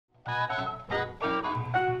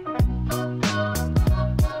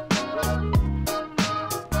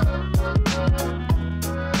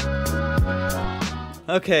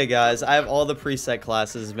Okay, guys, I have all the preset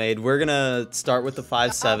classes made. We're gonna start with the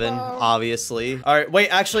 5-7, obviously. All right, wait,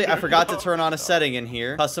 actually, I forgot to turn on a setting in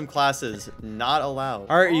here. Custom classes, not allowed.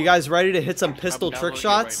 All right, you guys ready to hit some pistol trick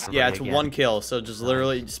shots? Yeah, it's 1 kill, so just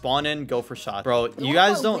literally spawn in, go for shots. Bro, you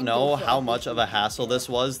guys don't know how much of a hassle this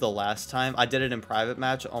was the last time. I did it in private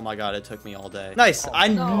match. Oh my god, it took me all day. Nice, I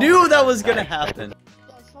knew that was gonna happen.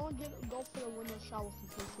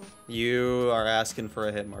 You are asking for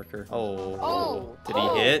a hit marker. Oh, did he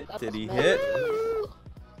hit? Did he hit?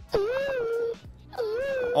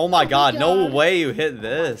 Oh my god, no way you hit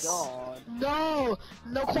this. No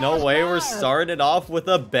way we're starting off with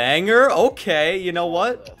a banger? Okay, you know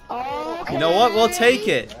what? You know what? We'll take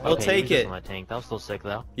it. We'll take it. That was still sick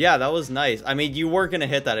though. Yeah, that was nice. I mean, you weren't gonna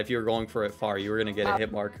hit that if you were going for it far. You were gonna get a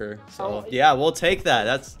hit marker. So yeah, we'll take that.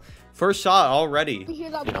 That's first shot already.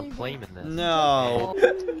 Dude, I'm flaming this. No.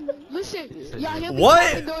 Listen,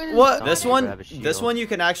 what? This one you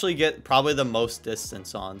can actually get probably the most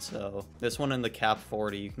distance on. So this one in the cap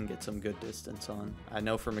 40, you can get some good distance on. I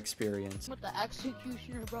know from experience. But the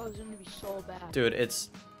executioner, bro, is gonna be so bad. Dude,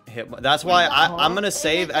 it's hit. That's why I'm gonna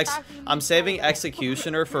save I'm saving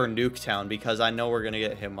executioner for Nuketown because I know we're gonna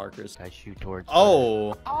get hit markers. I shoot towards.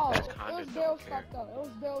 Oh. It was barrel stuff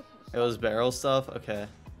though. It was barrel stuff. Okay.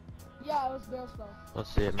 Yeah, it was barrel stuff.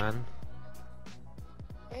 Let's see it, man.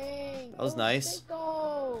 Dang, that was nice.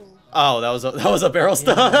 Oh, that was a barrel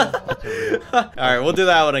stuff. All right, we'll do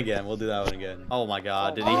that one again. We'll do that one again. Oh my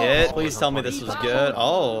god, did he hit? Please tell me this was good.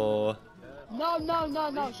 Oh. No.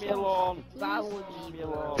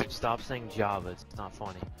 Stop saying Java. It's not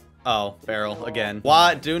funny. Oh, barrel again.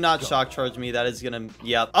 Why? Do not shock charge me. That is gonna.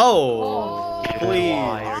 Yep. Oh,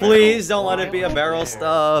 please don't let it be a barrel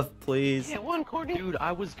stuff, please. Yeah, dude,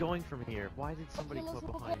 I was going from here. Why did somebody come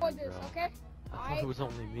behind me, bro? I thought it was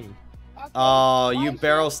only me. Oh, you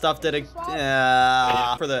barrel stuffed it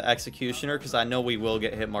for the executioner because I know we will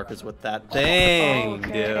get hit markers with that thing,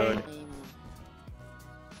 dude.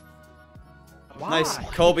 Nice,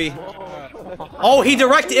 Kobe. Oh, he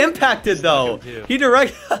direct impacted though. He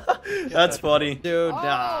direct. That's funny, dude.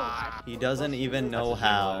 He doesn't even know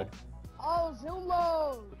how. Oh, zoom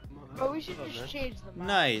mode. Bro, we should just change the map.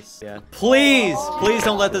 Nice. Yeah. Please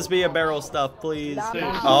don't let this be a barrel stuff, please.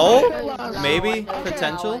 Oh, maybe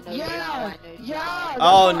potential. Yeah.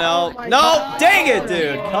 Oh no, dang it,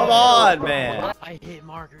 dude. Come on, man. I hit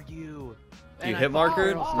markered you. You hit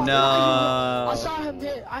markered? No. I saw him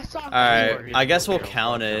hit. Alright, I guess we'll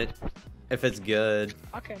count it if it's good.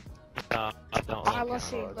 Okay. Let's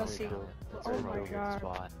see. Oh my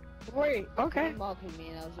god. Wait, okay.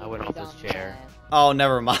 I went off this chair. Oh,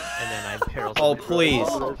 never mind. And then I barreled. Oh, please.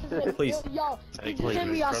 Please. Please.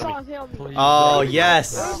 Oh,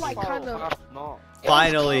 yes. No.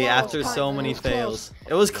 Finally, after so many fails.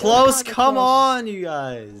 It was close. Come on, you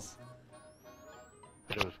guys.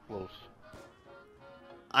 It was close.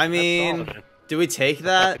 I mean, do we take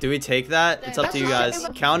that? Do we take that? It's up to you guys.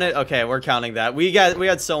 Count it? Okay, we're counting that. We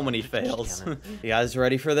had so many fails. You guys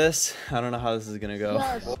ready for this? I don't know how this is gonna go.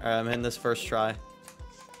 Alright, I'm in this first try.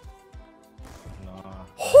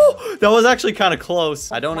 That was actually kind of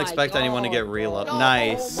close. I don't expect anyone to get reload.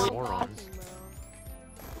 Nice.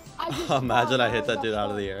 Imagine I hit that dude out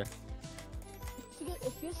of the air.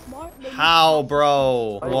 How,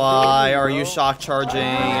 bro? Why are you shock charging?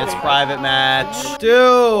 It's private match.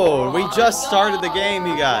 Dude, we just started the game,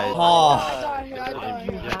 you guys. Oh.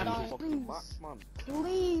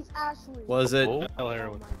 Please, Ashley. Was it?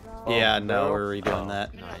 Yeah, no, we're redoing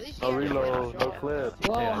that. No reload, no clip.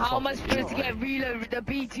 Whoa, how am I supposed to get reload with the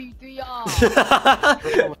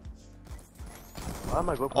BT3R?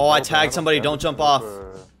 Oh, I tagged somebody. Don't jump off.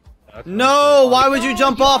 No, why would you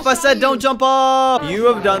jump off? I said don't jump off. You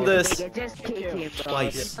have done this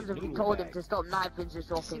twice. We told him to stop knifing just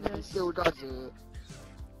off him and he still does it.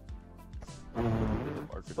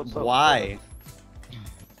 Why?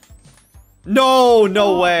 No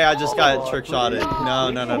way. I just got trick shotted.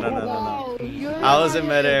 No. I was in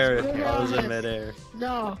midair.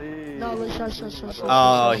 No,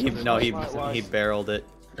 Oh, he barreled it.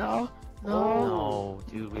 No,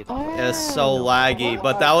 dude. It's so laggy,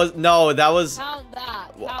 but that was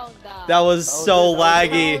so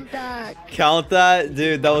laggy. Count that,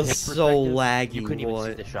 dude. That was so laggy. You couldn't even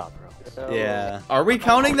see the shot, bro. Yeah. Are we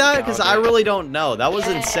counting that? Because I really don't know. That was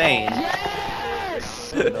insane. Yes!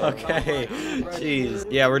 Okay, jeez.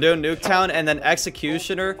 Yeah, we're doing Nuketown and then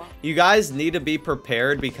Executioner. You guys need to be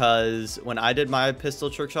prepared because when I did my pistol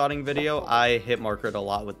trick-shotting video, I hit markered a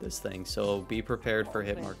lot with this thing. So be prepared for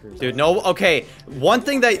hit markers. Dude, no, okay. One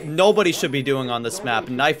thing that nobody should be doing on this map,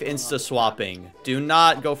 knife insta-swapping. Do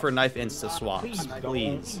not go for knife insta-swaps,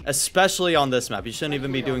 please. Especially on this map. You shouldn't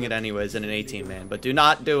even be doing it anyways in an 18-man, but do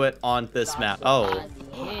not do it on this map. Oh.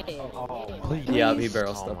 Yeah, he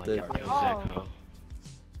barrel stuffed it.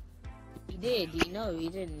 He did. No, he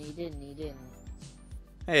didn't.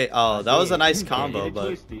 Hey, oh, that was a nice combo,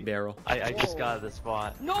 but barrel. I just got the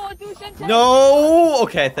spot. No, dude, No!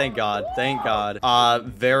 Okay, thank God. Thank God.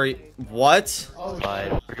 What?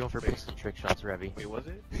 But we're going for pistol trick shots, Revy. Wait, was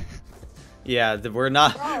it? Yeah, we're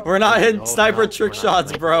not hitting sniper trick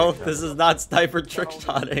shots, bro. This is not sniper trick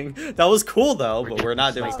shotting. That was cool though, but we're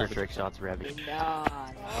not doing sniper trick shots, Revy.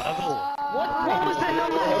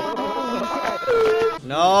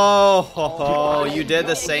 No, oh, you did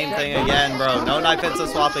the same thing again, bro. No knife insta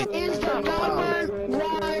swapping.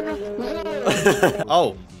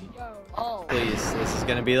 Oh, please, this is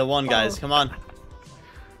gonna be the one, guys. Come on.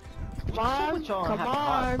 Come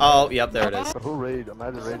on. Oh, yep, there it is. Who raid?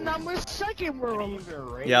 Imagine raiding. Number second, bro.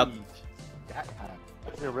 Yep.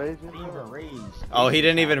 You're raging? Oh, he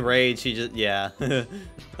didn't even rage. He just, yeah.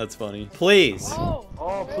 That's funny. Please.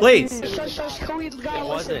 Oh, Please. It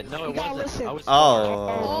wasn't. No, it wasn't. I was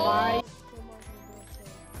Oh.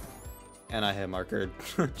 And I hit marker.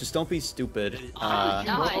 Just don't be stupid. You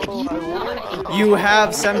have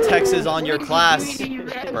Semtexes on your class,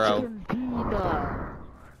 bro.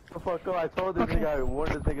 Fuck up, I told this nigga I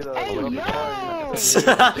wanted to take it out.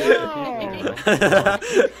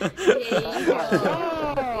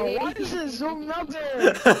 Why is it zoomed up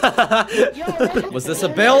there? Was this a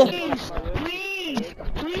bill?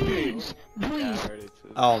 Please.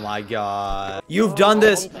 Oh my God. You've done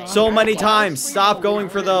this so many times. Stop going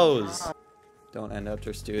for those. Don't end up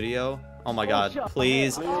your studio. Oh my God,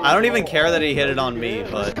 please. I don't even care that he hit it on me,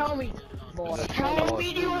 but... Tell me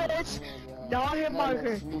do it. No hit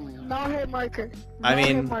marker. I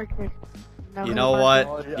mean, you know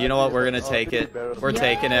what? You know what? We're gonna take it. We're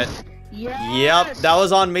taking it. Yep, that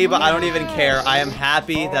was on me, but I don't even care. I am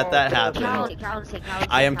happy that that happened.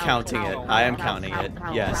 I am counting it. I am counting it.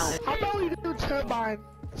 Yes. How about we do turbine?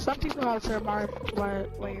 Some people have turbine.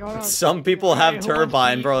 Wait, hold on. Some people have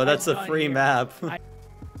turbine, bro. That's a free map.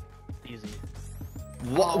 easy.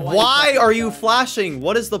 Why are you flashing?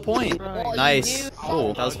 What is the point? Nice.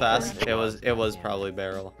 Oh, that was fast. It was probably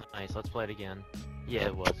barrel. Nice. Let's play it again. Yeah,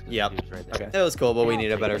 it was. Yep. He was right there. Okay. It was cool, but we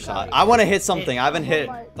need a better shot. I want to hit something. I haven't hit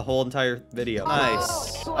the whole entire video.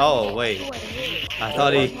 Nice. Oh wait.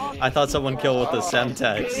 I thought someone killed with the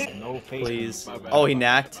Semtex. Please. Oh, he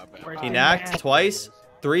knacked. He knacked twice.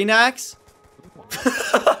 3 knacks.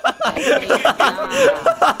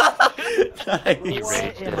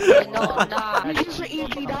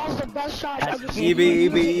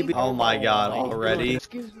 EB. Oh my God, already.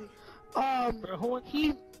 Excuse me.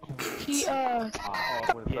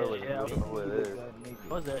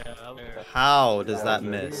 How does that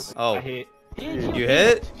miss? Oh, you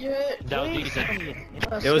hit? That was decent.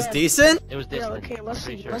 It was decent? It was distant. Okay, let's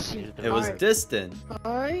see. It was distant.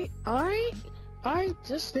 I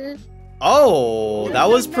just did. Oh, that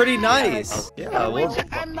was pretty nice. Yeah,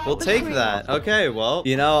 we'll take that. Okay, well,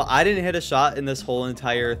 you know, I didn't hit a shot in this whole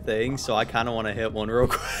entire thing, so I kind of want to hit one real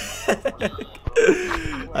quick.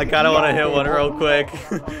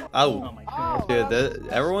 Oh, dude,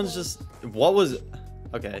 everyone's just, what was,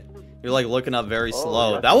 okay. You're like looking up very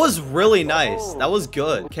slow. That was really nice. That was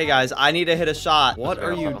good. Okay, guys, I need to hit a shot. What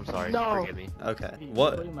are you? I'm sorry. No. Forgive me. Okay.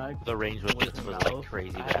 What? The range was like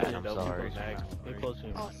crazy bad. I'm sorry.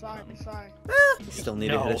 Oh, sorry. Still need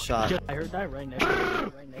to hit a shot. I heard that right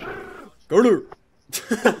now. Go to.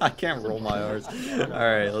 I can't roll my R's. All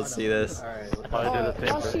right, let's see this.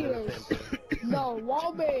 Let's see this. No,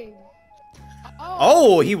 wallbang.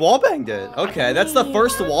 Oh, he wallbanged it. Okay, that's the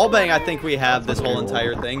first wallbang I think we have this whole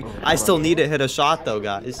entire thing. I still need to hit a shot though,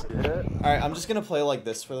 guys. Alright, I'm just gonna play like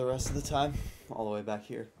this for the rest of the time. All the way back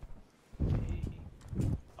here.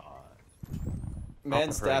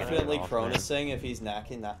 Man's definitely Cronusing if he's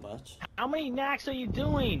knacking that much. How many knacks are you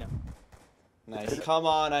doing? Nice. Come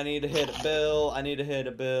on, I need to hit a bill. I need to hit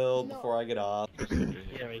a bill before I get off.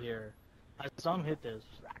 Yeah, right here. I saw him hit this.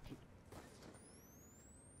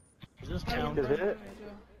 Is this count?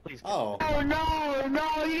 Please. Oh. Oh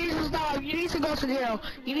no, you need to stop. You need to go to jail.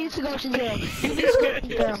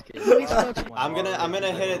 I'm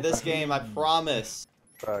gonna hit it this game, I promise.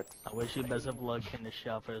 I wish you best of luck in the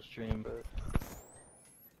shot for the stream.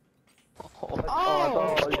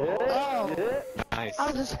 Oh. Nice. Nice. I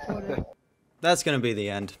was disappointed. That's gonna be the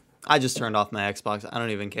end. I just turned off my Xbox. I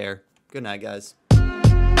don't even care. Good night, guys.